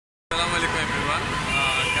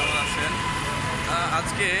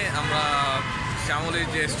আজকে আমরা শ্যামলীর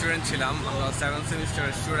যে স্টুডেন্ট ছিলাম, আমরা 7th সেমিস্টার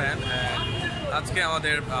স্টুডেন্ট। আজকে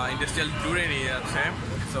আমাদের ইন্ডাস্ট্রিয়াল ট্যুরে নিয়ে যাচ্ছে।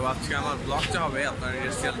 সো আজকে আমার ব্লগটা হবে আপনার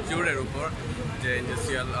ইন্ডাস্ট্রিয়াল ট্যুরের উপর, যে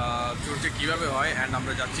ইন্ডাস্ট্রিয়াল ট্যুরটি কীভাবে হয়। অ্যান্ড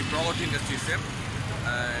আমরা যাচ্ছি প্রগতি ইন্ডাস্ট্রিজে।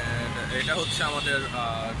 অ্যান্ড এটা হচ্ছে আমাদের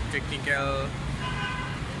technical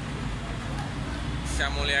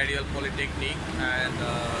Shyamoli ideal polytechnic. And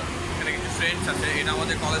এখানে কিছু ফ্রেন্ডস আছে। এটা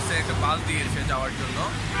আমাদের কলেজ থেকে একটা বাস দিয়েছে যাওয়ার জন্য।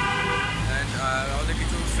 অ্যান্ড আমাদের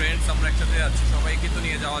কিছু ফ্রেন্ডস আমরা একসাথে যাচ্ছি। সবাই কিন্তু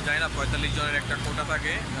নিয়ে যাওয়া যায় না, 45 জনের একটা কোটা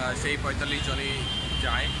থাকে, সেই 45 জনই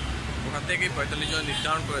যায়। ওখান থেকেই 45 জন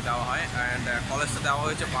নির্ধারণ করে দেওয়া হয়। অ্যান্ড কলেজটা দেওয়া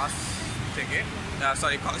হয়েছে বাস থেকে,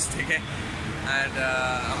 কলেজ থেকে। অ্যান্ড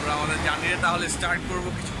আমরা আমাদের জার্নিটা তাহলে স্টার্ট করবো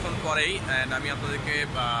কিছুক্ষণ পরেই। অ্যান্ড আমি আপনাদেরকে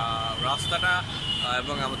রাস্তাটা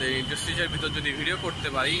এবং আমাদের ইন্ডাস্ট্রিজের ভিতর যদি ভিডিও করতে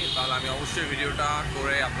পারি তাহলে আমি অবশ্যই ভিডিওটা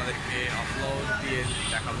করে আপনাদেরকে আপলোড দিয়ে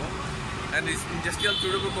দেখাবো। অ্যান্ড ইন্ডাস্ট্রিয়াল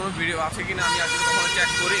ট্যুরের উপর কোনো ভিডিও আছে কিনা আমি আসলে কখনো চেক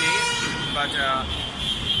করিনি, বাট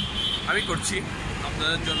আমি করছি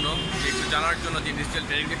আপনাদের জন্য, একটু জানার জন্য যে ইন্ডাস্ট্রিয়াল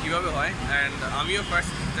ট্রেনিংটা কীভাবে হয়। অ্যান্ড আমিও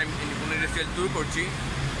ফার্স্ট টাইম কোনো ইন্ডাস্ট্রিয়াল ট্যুর করছি,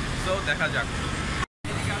 সো দেখা যাক।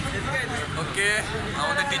 ওকে,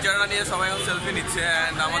 আমাদের টিচাররা নিয়ে সবাই এখন সেলফি নিচ্ছে।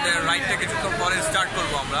 অ্যান্ড আমাদের রাইডটা কিছুক্ষণ পরে স্টার্ট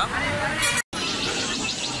করবো আমরা।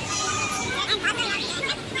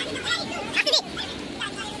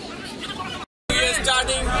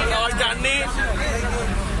 Starting hour journey.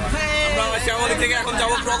 আমরা শ্যামলী থেকে এখন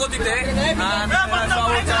যাবো প্রগতিতে।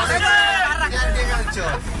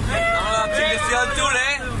 আমরা যাচ্ছি ইন্ডাস্ট্রিয়াল ট্যুরে।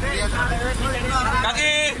 কাকি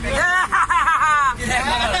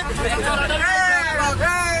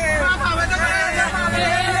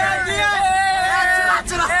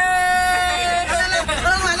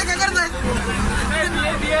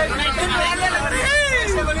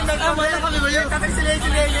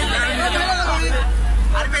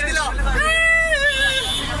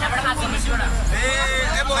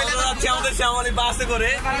আমাদের শ্যামলী বাসে করে।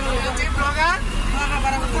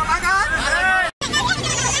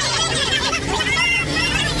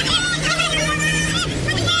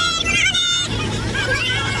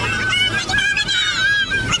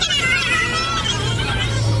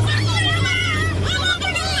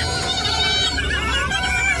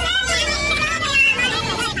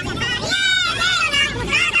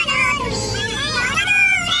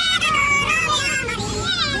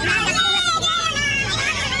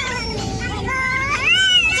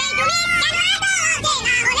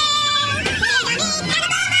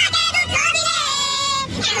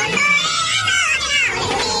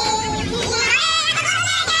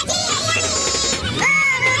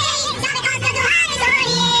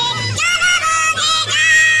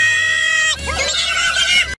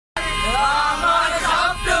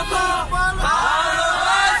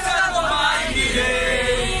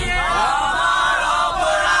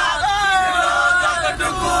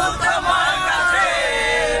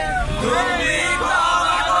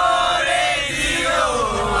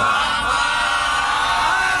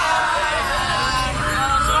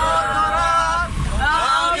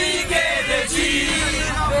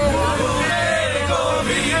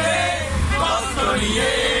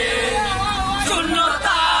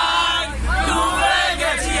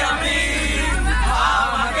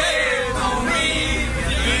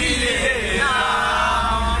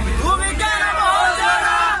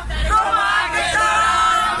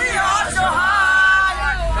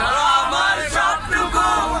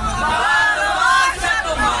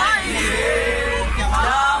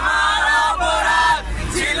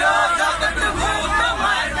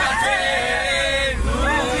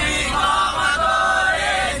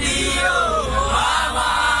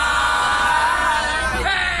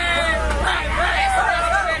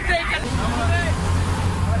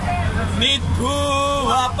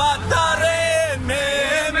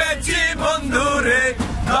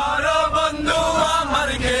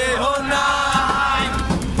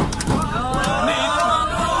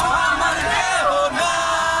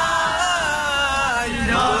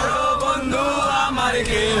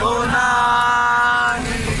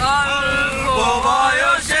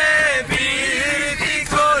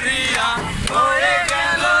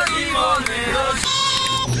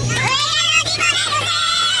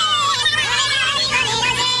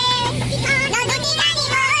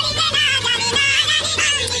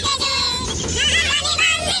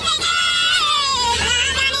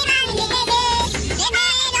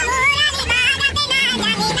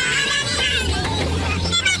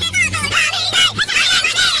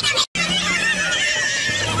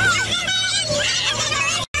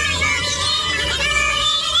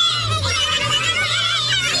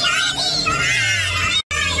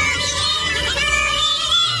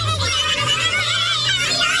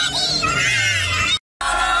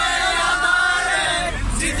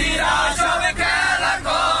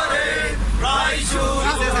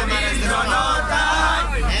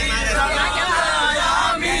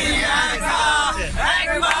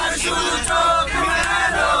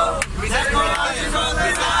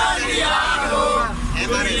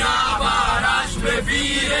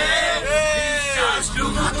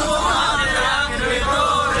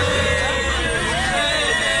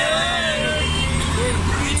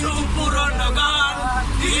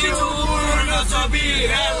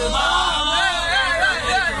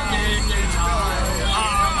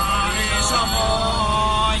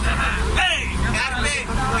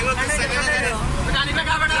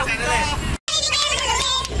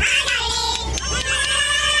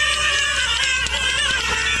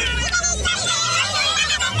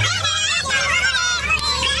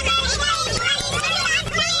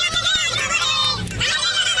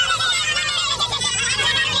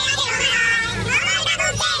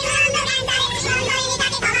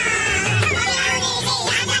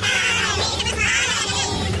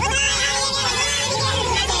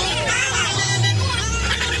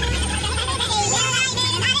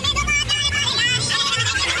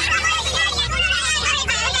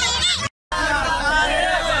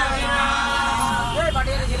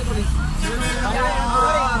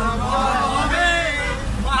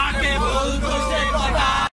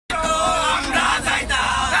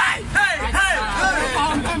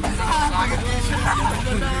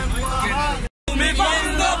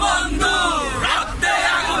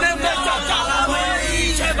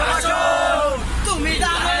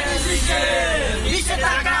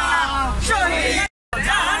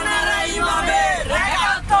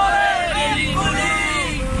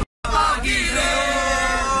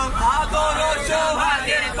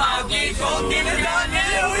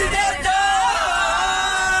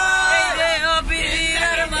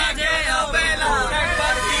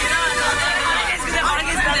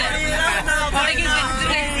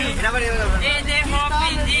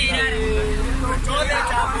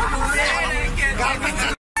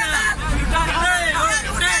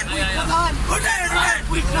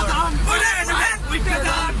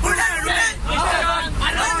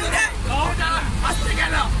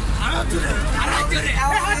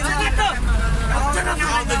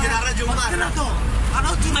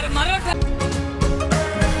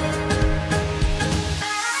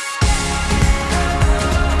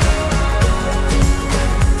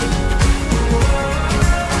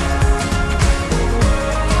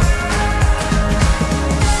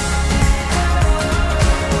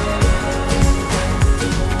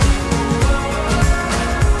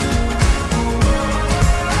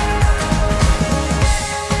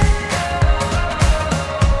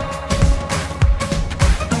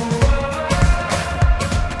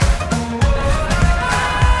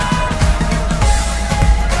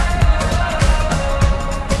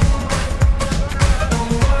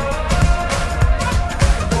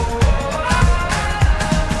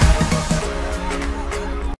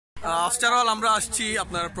 আফটার অল আমরা আসছি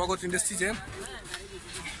আপনার প্রগতি ইন্ডাস্ট্রিজে,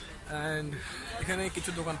 অ্যান্ড এখানে কিছু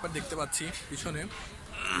দোকানপাট দেখতে পাচ্ছি পিছনে,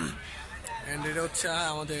 অ্যান্ড এটা হচ্ছে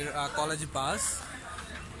আমাদের কলেজ বাস,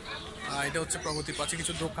 এটা হচ্ছে প্রগতির পাশে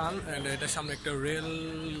কিছু দোকান, অ্যান্ড এটার সামনে একটা রেল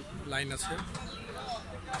লাইন আছে।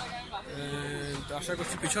 আশা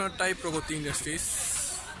করছি পিছনেরটাই প্রগতি ইন্ডাস্ট্রিজ।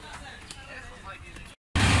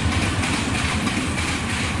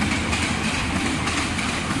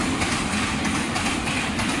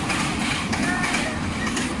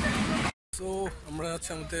 তো আমরা আছি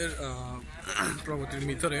আমাদের প্রগতির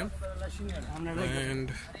ভিতরে,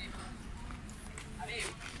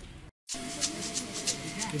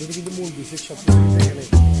 কিন্তু মূল বিশেষ সব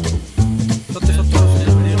সত্যি সত্য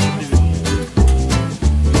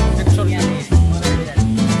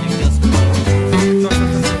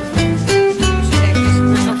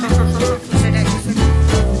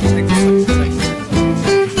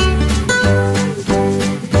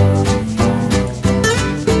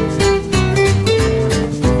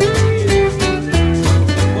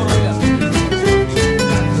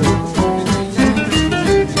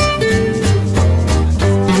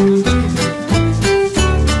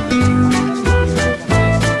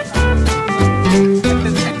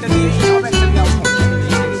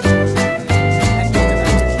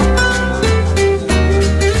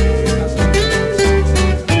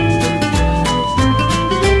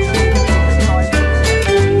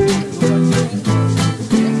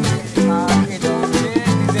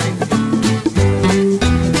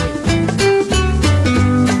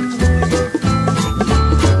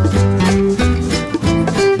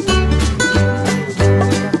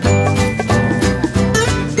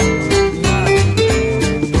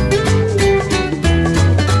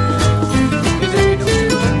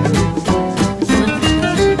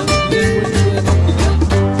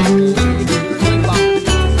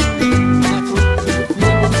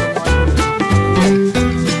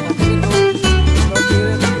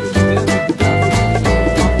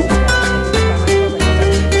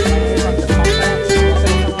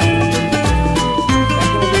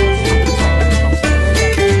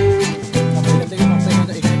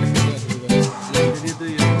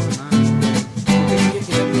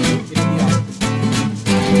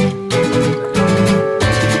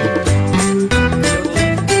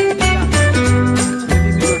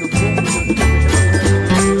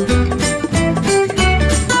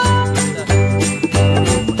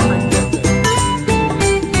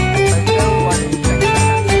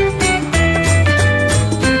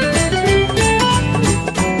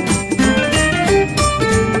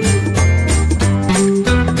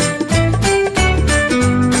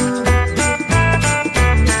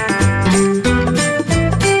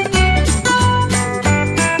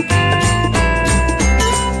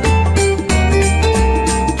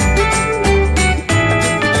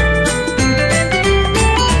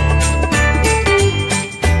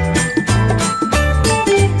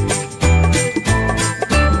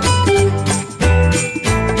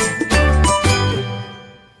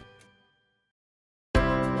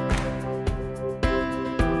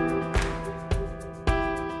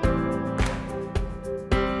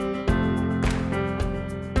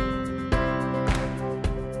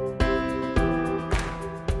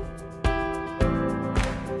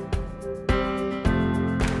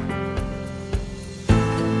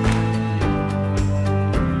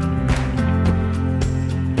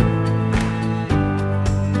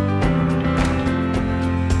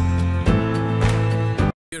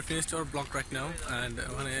finished our vlog right now, and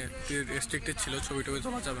ওখানে রেস্ট্রিক্টেড ছিল, ছবি টবি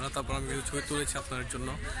তোলা যাবে না, তারপর আমি কিছু ছবি তুলেছি আপনাদের জন্য,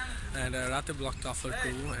 and রাতে ব্লগটা আপলোড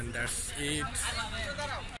করবো, and that's it.